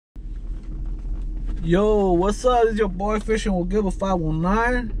Yo, what's up? It's your boy Fishing with Gilbert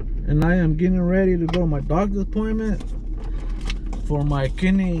 519, and I am getting ready to go to my doctor's appointment for my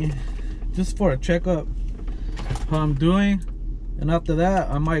kidney, just for a checkup, how I'm doing. And after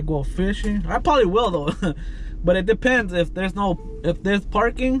that, I might go fishing. I probably will though, but it depends. If there's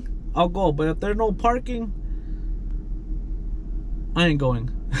parking, I'll go. But if there's no parking, I ain't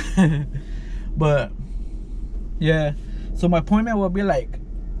going. But yeah, so my appointment will be like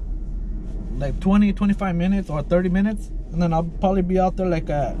 20-25 minutes or 30 minutes, and then I'll probably be out there like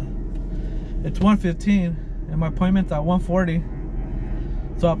it's 1:15 and my appointment's at 1:40,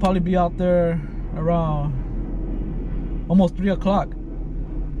 so I'll probably be out there around almost 3 o'clock.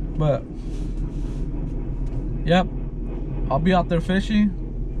 But yep, I'll be out there fishing.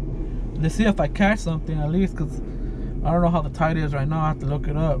 Let's see if I catch something at least, because I don't know how the tide is right now. I have to look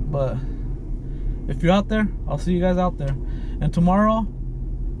it up. But if you're out there, I'll see you guys out there. And tomorrow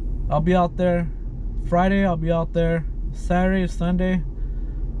I'll be out there. Friday I'll be out there. Saturday, Sunday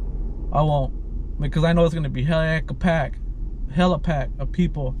I won't, because I know it's gonna be hella pack of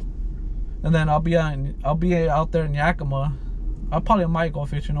people. And then I'll be out there in Yakima. I probably might go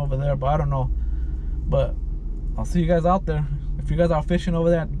fishing over there, but I don't know. But I'll see you guys out there. If you guys are fishing over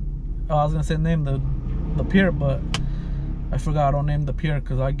there, I was gonna say name the pier, but I forgot I don't name the pier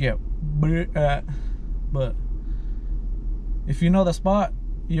because I get but if you know the spot,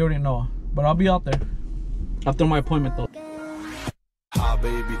 you already know. But I'll be out there after my appointment though. Hi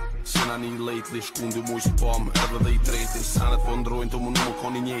baby, seen I need lately, shkundi muj spam, edhe dhe I treti, sanet po ndrojnë të më nuk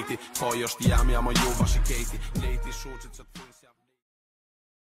koni njeti, ka është jam ama jo bashiketi, leti shoqit që të thunë si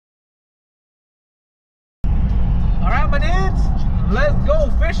Alright, my dudes, let's go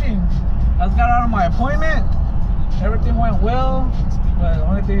fishing. I just got out of my appointment. Everything went well, but the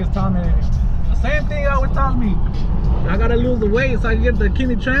only thing is telling me the same thing I always tells me. I gotta lose the weight so I can get the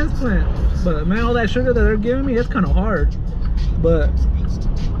kidney transplant. But man, all that sugar that they're giving me, it's kind of hard. But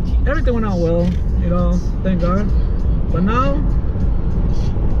everything went out well, you know, thank God. But now,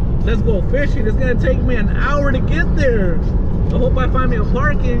 let's go fishing. It's gonna take me an hour to get there. I hope I find me a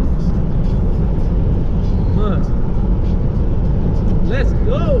parking. But let's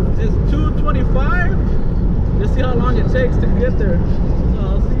go. It's 2:25. Let's see how long it takes to get there. So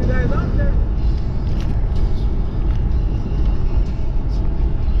I'll see you guys out there.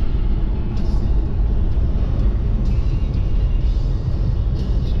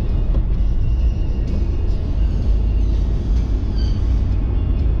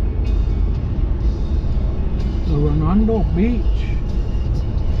 Redondo Beach.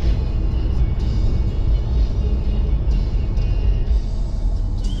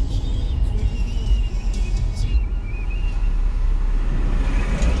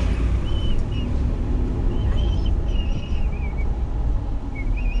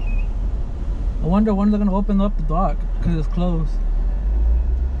 I wonder when they're gonna open up the dock, because it's closed.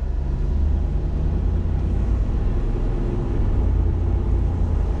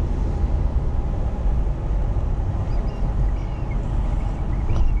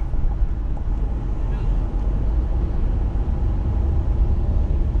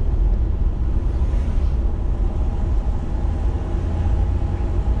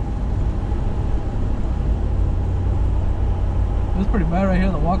 It's pretty bad right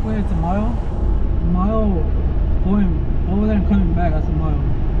here. The walkway, it's a mile going over there and coming back. That's a mile.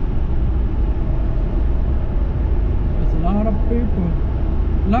 There's a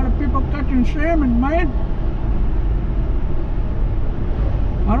lot of people catching salmon, man.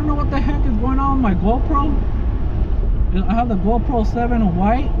 I don't know what the heck is going on with my GoPro. I have the GoPro 7 in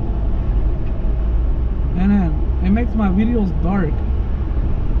white, and then it makes my videos dark.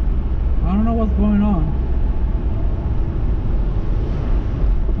 I don't know what's going on.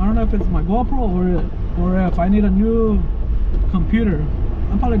 I don't know if it's my GoPro or if I need a new computer.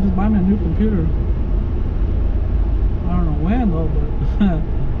 I'll probably just buy me a new computer. I don't know when though,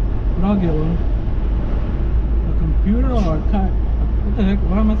 but I'll get one. A computer or a kayak? What the heck?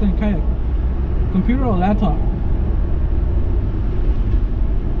 What am I saying? Kayak? Computer or laptop?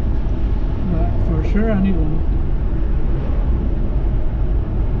 But for sure I need one.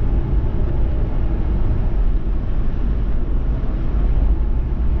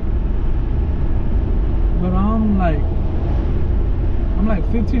 But I'm like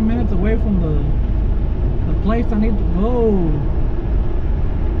 15 minutes away from the place I need to go.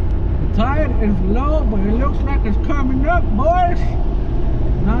 The tide is low, but it looks like it's coming up, boys.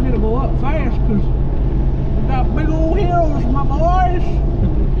 Now I need to go up fast because we got big old hills, my boys.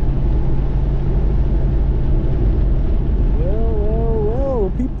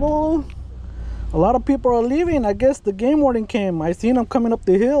 Whoa, people. A lot of people are leaving. I guess the game warden came. I seen them coming up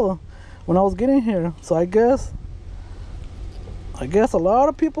the hill. when I was getting here. So I guess a lot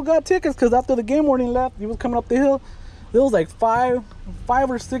of people got tickets because after the game warden left, he was coming up the hill. There was like five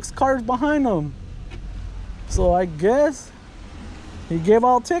or six cars behind him. So I guess he gave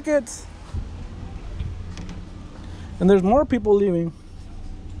out tickets. And there's more people leaving.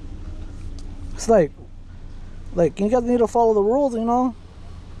 It's like you guys need to follow the rules, you know.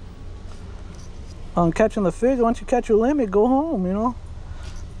 On catching the fish, once you catch your limit, go home, you know.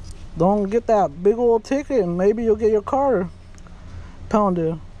 Don't get that big old ticket and maybe you'll get your car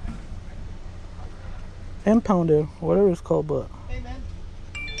pounded. Impounded, whatever it's called, but. Hey man.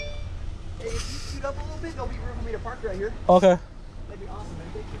 Hey, if you scoot up a little bit, there'll be room for me to park right here. Okay. That'd be awesome, man.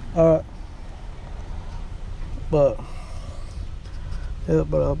 Thank you. Alright. But yeah,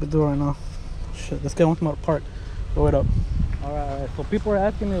 but I'll be doing right now. Shit, this guy wants me to park. Go wait up. Alright, so people are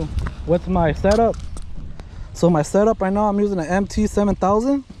asking me what's my setup. So my setup right now, I'm using an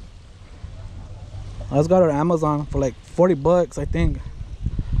MT7000. I just got it on Amazon for like 40 bucks, I think.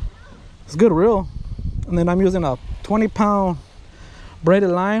 It's good reel. And then I'm using a 20-pound braided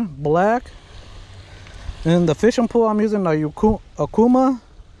line, black. And the fishing pole, I'm using a Okuma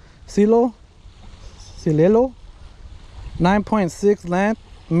Silelo 9.6 length,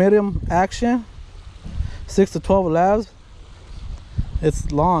 medium action, 6 to 12 labs.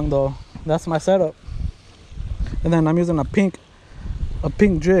 It's long though. That's my setup. And then I'm using a pink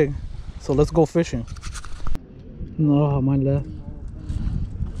jig. So let's go fishing. No, mine left.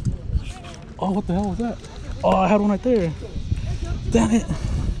 Oh, what the hell was that? Oh, I had one right there. Damn it.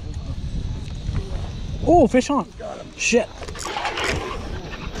 Oh, fish on. Shit.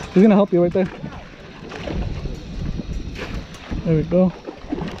 He's gonna help you right there. There we go.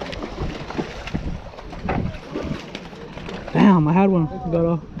 Damn, I had one. Got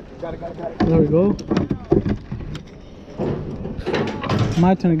off. Got it. There we go.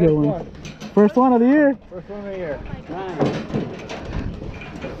 My turn to get one. First one of the year. First one right here. Nice.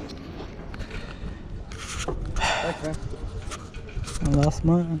 Thanks, man. I lost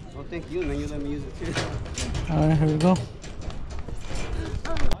mine. Well, thank you, and then you let me use it too. Alright, here we go.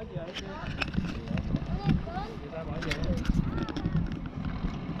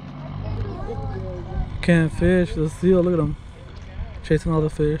 Can't fish. The seal, look at him. Chasing all the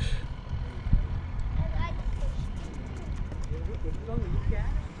fish.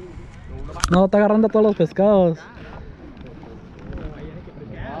 No, está agarrando todos los pescados.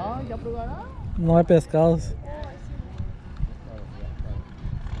 No hay pescados.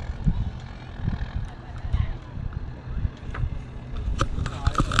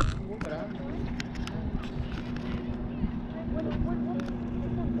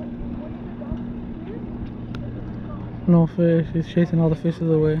 No fish. He's chasing all the fishes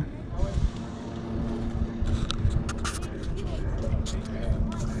away.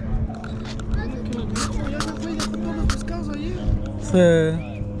 Sí.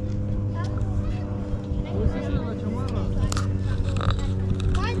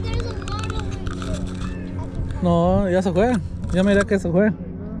 No, ya se fue. Ya miré que se fue.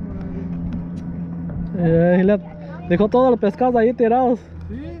 Y le dejó todos los pescados ahí tirados.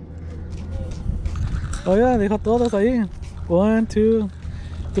 Oye, dejó todos ahí. 1, 2,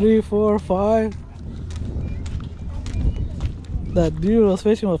 3, 4, 5. That dude was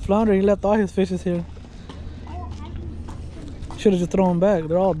fishing with flounder. He left all his fishes here. Should have just thrown them back.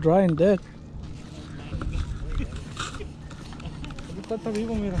 They're all dry and dead.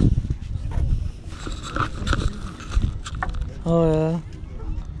 Oh yeah.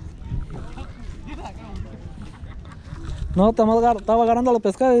 No, estaba agarrando los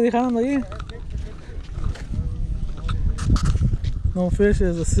pescados y dejando ahí. No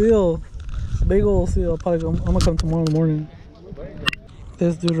fishes, a seal. Big old seal. I'm gonna come tomorrow in the morning.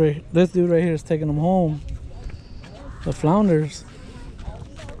 This dude right here is taking them home. The flounders.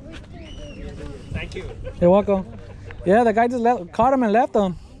 Thank you. You're welcome. Yeah, the guy just caught him and left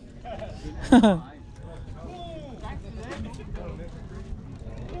him.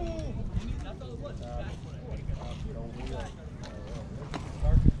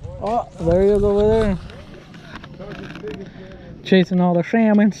 Oh, there he is over there. Chasing all the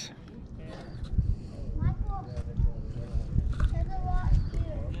salmons.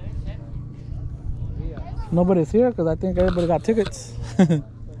 Nobody's here because I think everybody got tickets.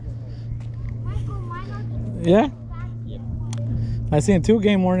 Yeah? I seen 2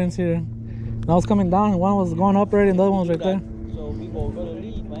 game wardens here. And I was coming down and one was going up already and the other one was right there. So people are gonna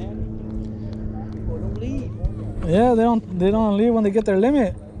leave, man. People don't leave. Yeah, they don't leave when they get their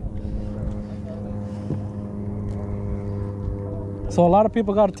limit. So a lot of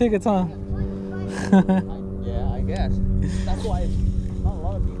people got tickets, huh? Yeah, I guess. That's why it's not a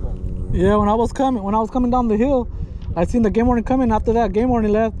lot of people. Yeah, when I was coming down the hill, I seen the game warden coming. After that, game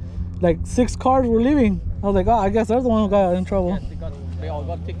warden left. Like 6 cars were leaving. I was like, oh, I guess they're the one who got in trouble. Yes, they all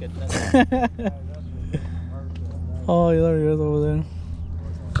got tickets. Oh, yeah, there he is over there.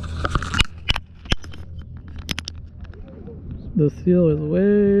 The seal is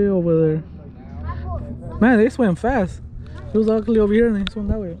way over there. Man, they swim fast. It was luckily over here and they swim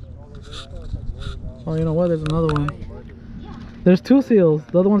that way. Oh, you know what? There's another one. There's 2 seals.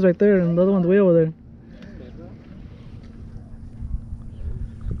 The other one's right there and the other one's way over there.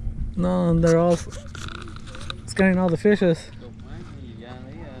 No, and they're all scaring all the fishes.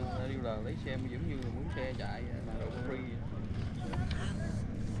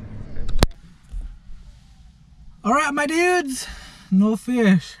 Alright, my dudes, no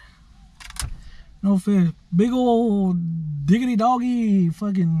fish. No fish. Big old diggity doggy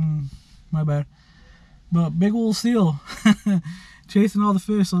fucking, my bad. But big old seal. Chasing all the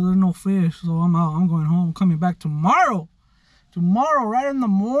fish, so there's no fish. So I'm out. I'm going home. Coming back tomorrow. Tomorrow, right in the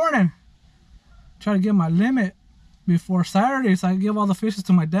morning. Try to get my limit before Saturday, so I can give all the fishes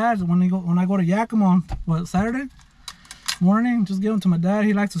to my dad when I go to Yakima on Saturday morning. Just give them to my dad.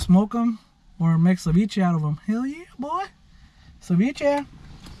 He likes to smoke them or make ceviche out of them. Hell yeah, boy, ceviche.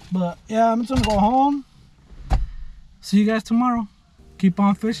 But yeah, I'm just gonna go home. See you guys tomorrow. Keep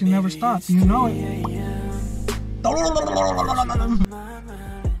on fishing, never stop. You know it.